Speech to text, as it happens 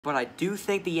But I do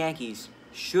think the Yankees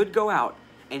should go out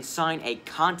and sign a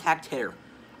contact hitter.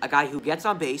 A guy who gets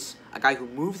on base, a guy who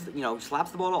moves,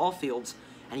 slaps the ball to all fields,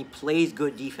 and he plays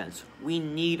good defense. We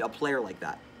need a player like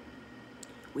that.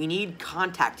 We need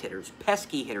contact hitters,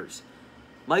 pesky hitters.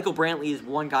 Michael Brantley is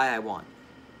one guy I want.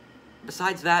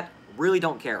 Besides that, really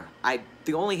don't care.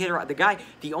 The only hitter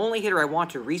I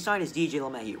want to re-sign is DJ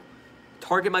LeMahieu.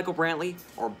 Target Michael Brantley,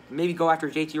 or maybe go after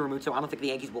JT Realmuto. I don't think the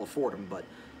Yankees will afford him, but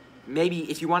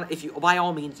maybe by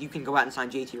all means, you can go out and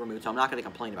sign JT Realmuto. I'm not going to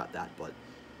complain about that, but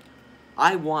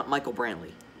I want Michael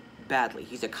Brantley badly.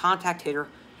 He's a contact hitter,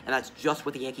 and that's just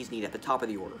what the Yankees need at the top of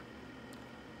the order.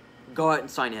 Go out and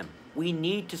sign him. We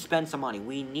need to spend some money.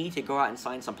 We need to go out and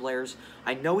sign some players.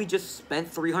 I know we just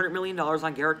spent $300 million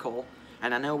on Garrett Cole,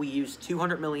 and I know we used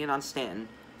 $200 million on Stanton,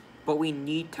 but we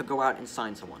need to go out and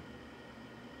sign someone.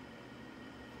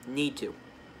 Need to.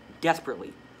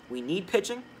 Desperately. We need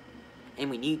pitching, and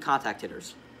we need contact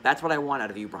hitters. That's what I want out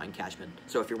of you, Brian Cashman.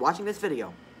 So if you're watching this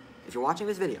video,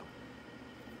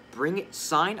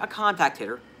 sign a contact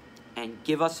hitter, and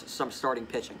give us some starting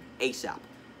pitching ASAP.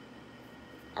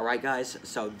 Alright guys,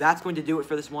 so that's going to do it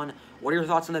for this one. What are your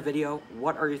thoughts on the video?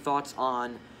 What are your thoughts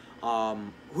on,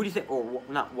 who do you think, or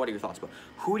not what are your thoughts, but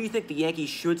who do you think the Yankees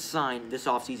should sign this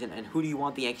offseason, and who do you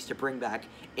want the Yankees to bring back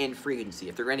in free agency,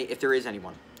 if there is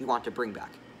anyone you want to bring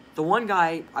back? The one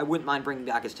guy I wouldn't mind bringing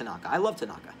back is Tanaka. I love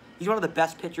Tanaka. He's one of the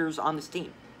best pitchers on this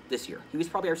team this year. He was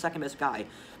probably our second best guy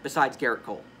besides Garrett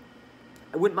Cole.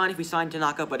 I wouldn't mind if we signed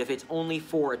Tanaka, but if it's only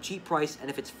for a cheap price, and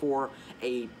if it's for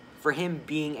him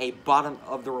being a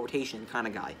bottom-of-the-rotation kind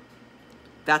of guy.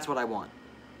 That's what I want.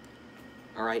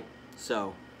 Alright,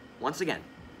 so, once again,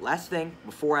 last thing,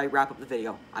 before I wrap up the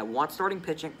video, I want starting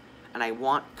pitching, and I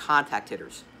want contact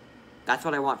hitters. That's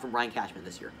what I want from Brian Cashman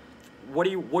this year. What are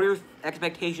your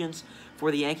expectations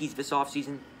for the Yankees this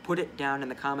offseason? Put it down in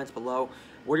the comments below.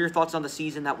 What are your thoughts on the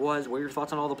season that was? What are your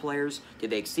thoughts on all the players?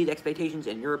 Did they exceed expectations?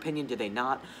 In your opinion, did they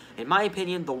not? In my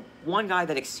opinion, the one guy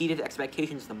that exceeded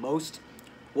expectations the most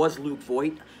was Luke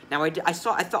Voit. Now, I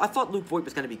thought Luke Voit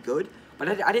was going to be good, but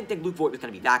I didn't think Luke Voit was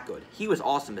going to be that good. He was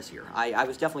awesome this year. I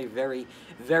was definitely very,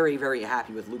 very, very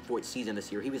happy with Luke Voit's season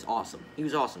this year. He was awesome. He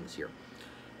was awesome this year.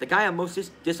 The guy I'm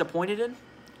most disappointed in,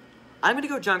 I'm going to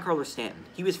go Giancarlo Stanton.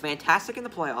 He was fantastic in the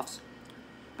playoffs,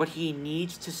 but he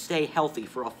needs to stay healthy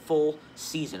for a full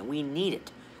season. We need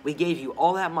it. We gave you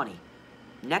all that money.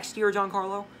 Next year,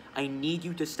 Giancarlo, I need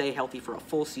you to stay healthy for a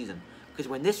full season, because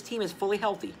when this team is fully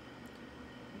healthy,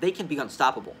 they can be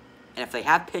unstoppable. And if they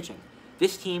have pitching,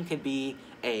 this team can be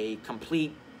a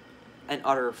complete and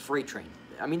utter freight train.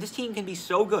 I mean, this team can be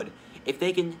so good if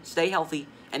they can stay healthy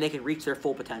and they can reach their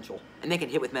full potential. And they can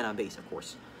hit with men on base, of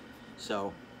course.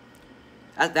 So,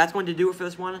 that's going to do it for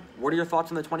this one. What are your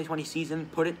thoughts on the 2020 season?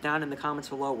 Put it down in the comments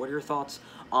below. What are your thoughts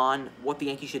on what the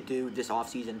Yankees should do this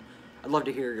offseason? I'd love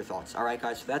to hear your thoughts. Alright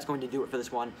guys, so that's going to do it for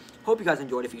this one. Hope you guys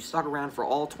enjoyed. If you stuck around for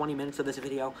all 20 minutes of this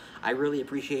video, I really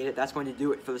appreciate it. That's going to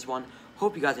do it for this one.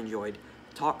 Hope you guys enjoyed.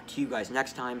 Talk to you guys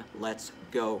next time. Let's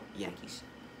go Yankees.